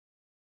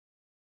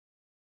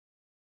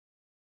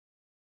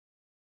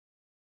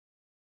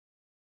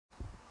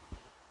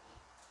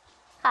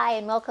Hi,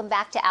 and welcome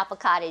back to Apple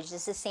Cottage.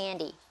 This is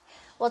Sandy.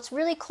 Well, it's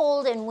really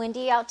cold and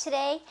windy out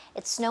today.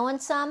 It's snowing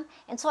some,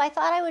 and so I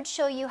thought I would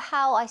show you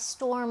how I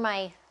store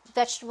my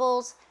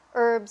vegetables,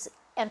 herbs,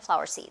 and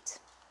flower seeds.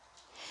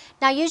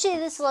 Now, usually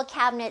this little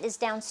cabinet is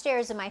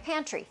downstairs in my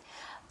pantry,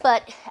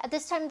 but at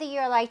this time of the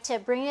year, I like to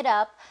bring it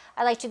up.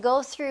 I like to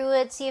go through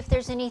it, see if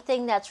there's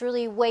anything that's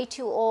really way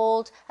too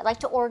old. I like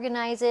to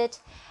organize it.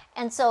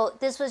 And so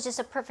this was just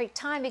a perfect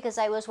time because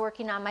I was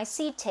working on my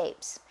seed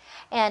tapes.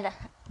 And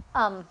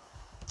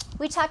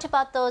we talked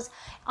about those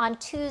on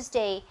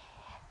Thursday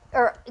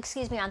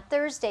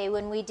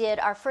when we did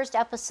our first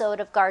episode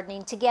of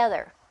Gardening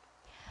Together.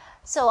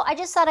 So I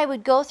just thought I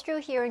would go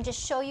through here and just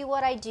show you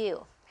what I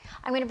do.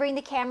 I'm going to bring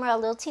the camera a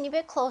little teeny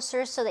bit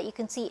closer so that you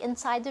can see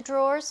inside the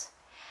drawers.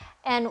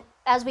 And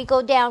as we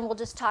go down, we'll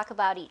just talk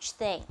about each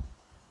thing.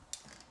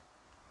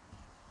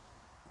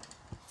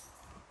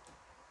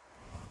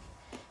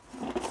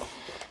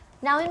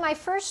 Now in my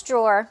first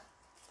drawer,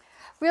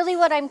 really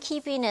what I'm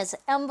keeping is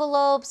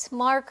envelopes,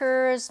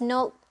 markers,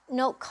 note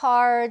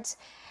cards,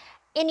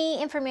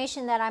 any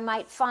information that I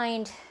might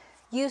find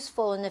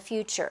useful in the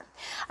future.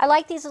 I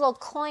like these little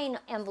coin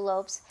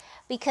envelopes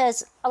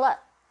because a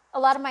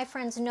lot of my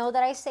friends know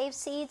that I save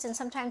seeds, and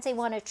sometimes they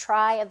want to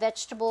try a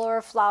vegetable or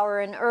a flower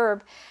and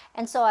herb,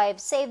 and so I've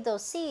saved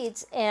those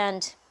seeds,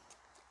 and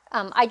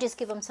I just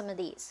give them some of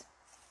these.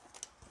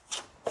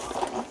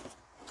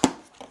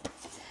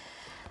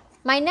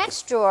 My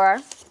next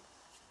drawer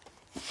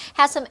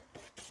has some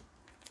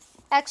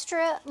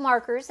extra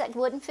markers that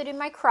wouldn't fit in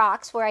my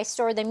crocks where I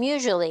store them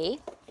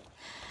usually.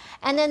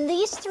 And then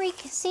these 3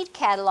 seed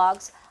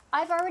catalogs,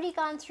 I've already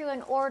gone through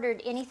and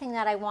ordered anything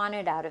that I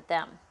wanted out of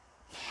them.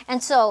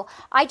 And so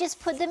I just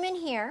put them in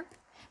here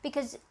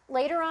because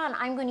later on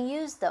I'm going to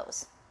use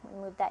those. Let me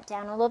move that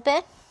down a little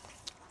bit.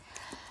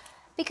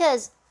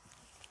 Because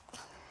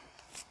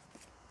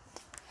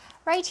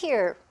right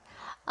here,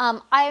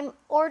 I'm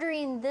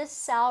ordering this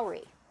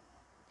celery.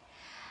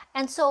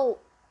 And so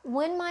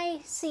when my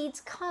seeds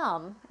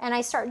come and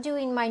I start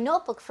doing my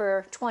notebook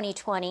for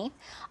 2020,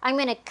 I'm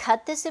going to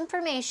cut this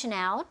information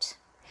out.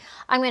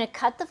 I'm going to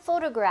cut the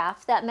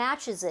photograph that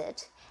matches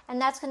it,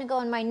 and that's going to go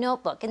in my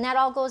notebook. And that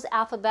all goes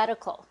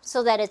alphabetical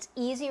so that it's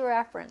easy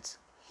reference.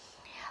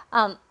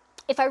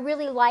 If I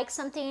really like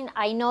something,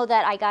 I know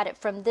that I got it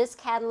from this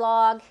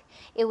catalog.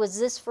 It was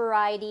this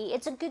variety.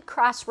 It's a good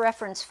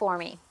cross-reference for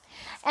me.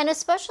 And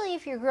especially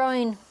if you're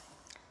growing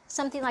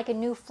something like a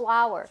new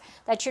flower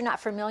that you're not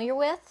familiar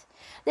with,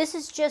 this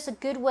is just a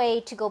good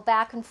way to go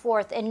back and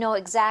forth and know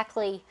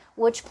exactly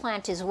which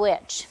plant is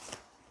which.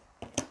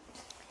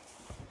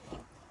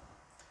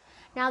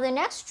 Now the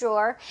next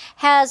drawer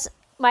has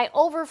my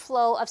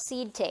overflow of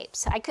seed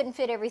tapes. I couldn't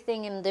fit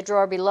everything in the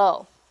drawer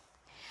below.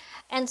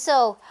 And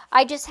so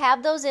I just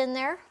have those in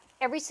there.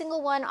 Every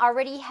single one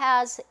already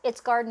has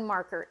its garden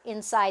marker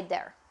inside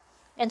there.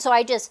 And so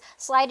I just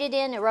slide it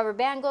in, a rubber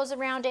band goes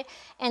around it,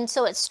 and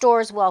so it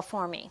stores well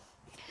for me.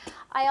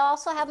 I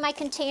also have my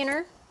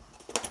container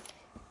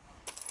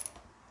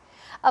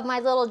of my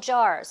little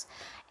jars.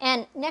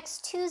 And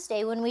next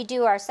Tuesday, when we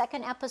do our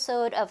second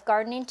episode of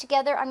Gardening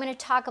Together, I'm going to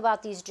talk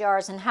about these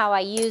jars and how I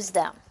use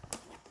them.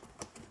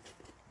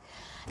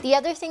 The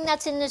other thing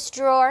that's in this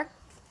drawer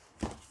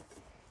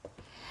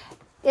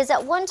is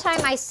at one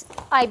time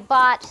I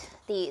bought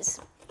these.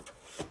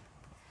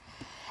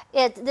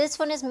 This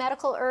one is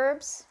medical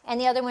herbs, and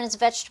the other one is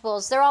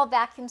vegetables. They're all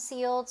vacuum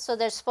sealed, so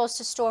they're supposed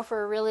to store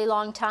for a really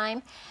long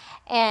time.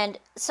 And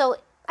so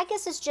I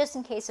guess it's just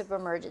in case of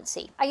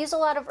emergency. I use a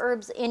lot of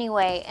herbs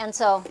anyway, and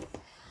so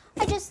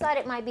I just thought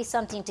it might be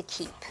something to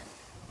keep.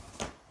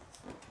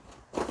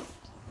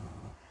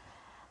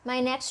 My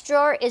next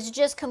drawer is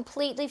just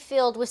completely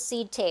filled with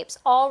seed tapes,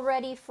 all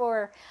ready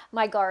for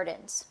my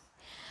gardens.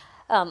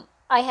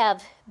 I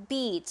have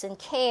beets and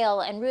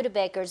kale and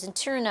rutabagas and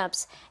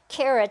turnips,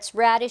 carrots,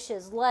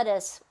 radishes,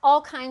 lettuce,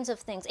 all kinds of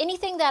things.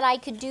 Anything that I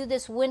could do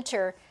this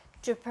winter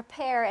to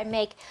prepare and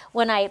make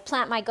when I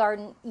plant my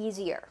garden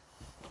easier.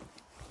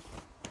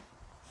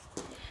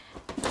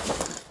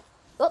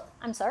 Oh,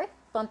 I'm sorry,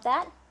 bumped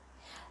that.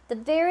 The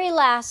very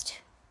last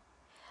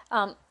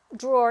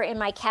drawer in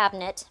my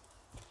cabinet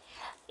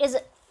is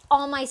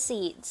all my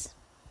seeds.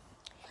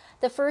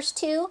 The first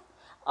 2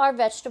 are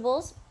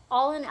vegetables,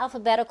 all in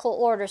alphabetical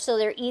order, so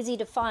they're easy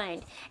to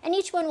find. And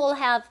each one will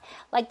have,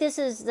 like this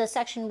is the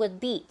section with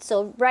beets,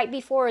 so right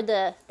before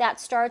that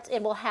starts,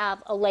 it will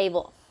have a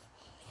label.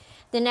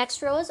 The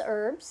next row is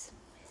herbs.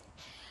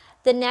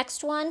 The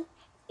next one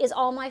is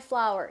all my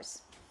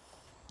flowers.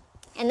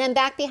 And then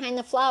back behind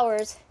the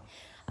flowers,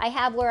 I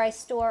have where I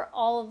store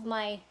all of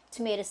my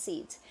tomato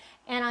seeds.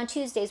 And on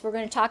Tuesdays, we're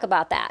going to talk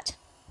about that.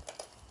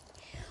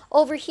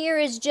 Over here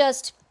is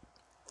just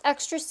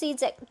extra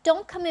seeds that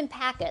don't come in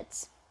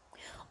packets,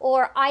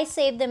 or I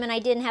saved them and I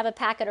didn't have a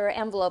packet or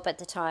envelope at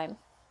the time.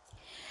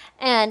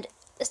 And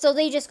so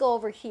they just go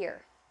over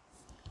here.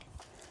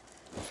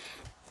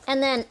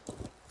 And then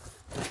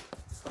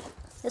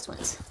this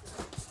one's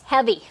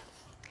heavy.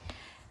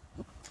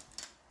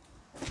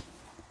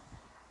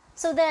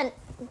 So then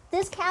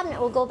this cabinet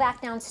will go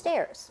back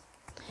downstairs.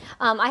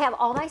 I have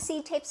all my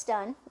seed tapes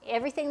done,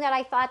 everything that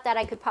I thought that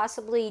I could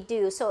possibly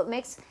do, so it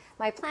makes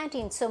my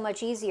planting so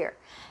much easier.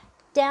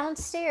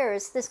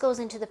 Downstairs, this goes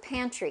into the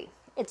pantry.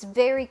 It's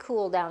very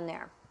cool down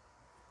there.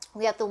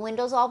 We have the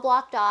windows all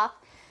blocked off,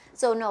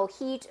 so no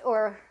heat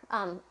or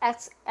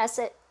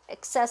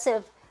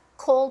excessive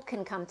cold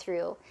can come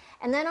through.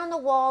 And then on the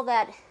wall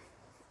that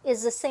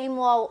is the same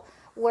wall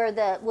where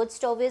the wood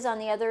stove is on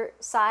the other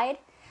side,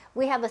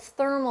 we have a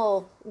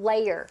thermal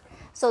layer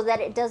so that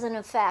it doesn't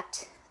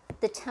affect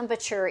the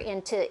temperature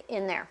in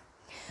there.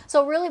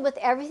 So really, with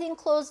everything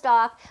closed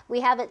off, we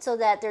have it so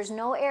that there's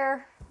no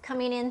air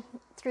coming in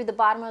through the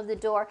bottom of the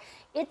door.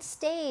 It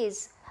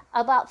stays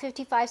about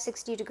 55,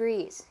 60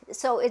 degrees.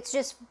 So it's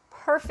just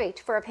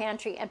perfect for a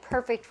pantry and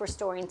perfect for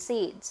storing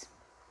seeds.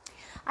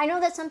 I know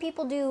that some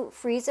people do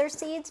freeze their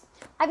seeds.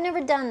 I've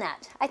never done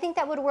that. I think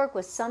that would work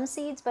with some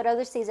seeds, but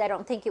other seeds I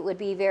don't think it would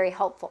be very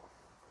helpful.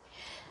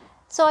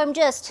 So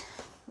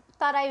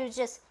thought I would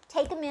just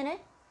take a minute,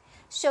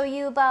 show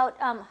you about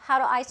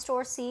how I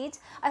store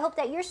seeds. I hope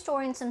that you're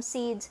storing some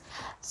seeds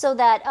so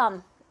that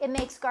it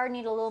makes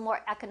gardening a little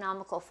more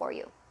economical for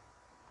you.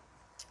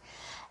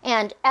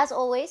 And as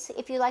always,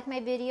 if you like my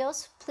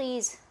videos,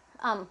 please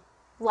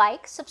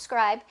like,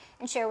 subscribe,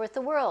 and share with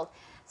the world.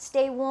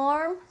 Stay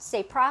warm,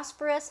 stay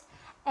prosperous,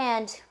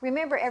 and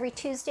remember, every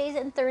Tuesdays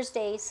and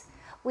Thursdays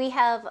we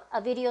have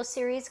a video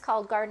series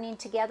called Gardening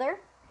Together,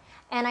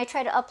 and I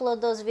try to upload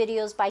those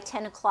videos by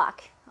 10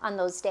 o'clock on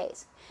those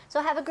days.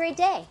 So have a great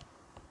day.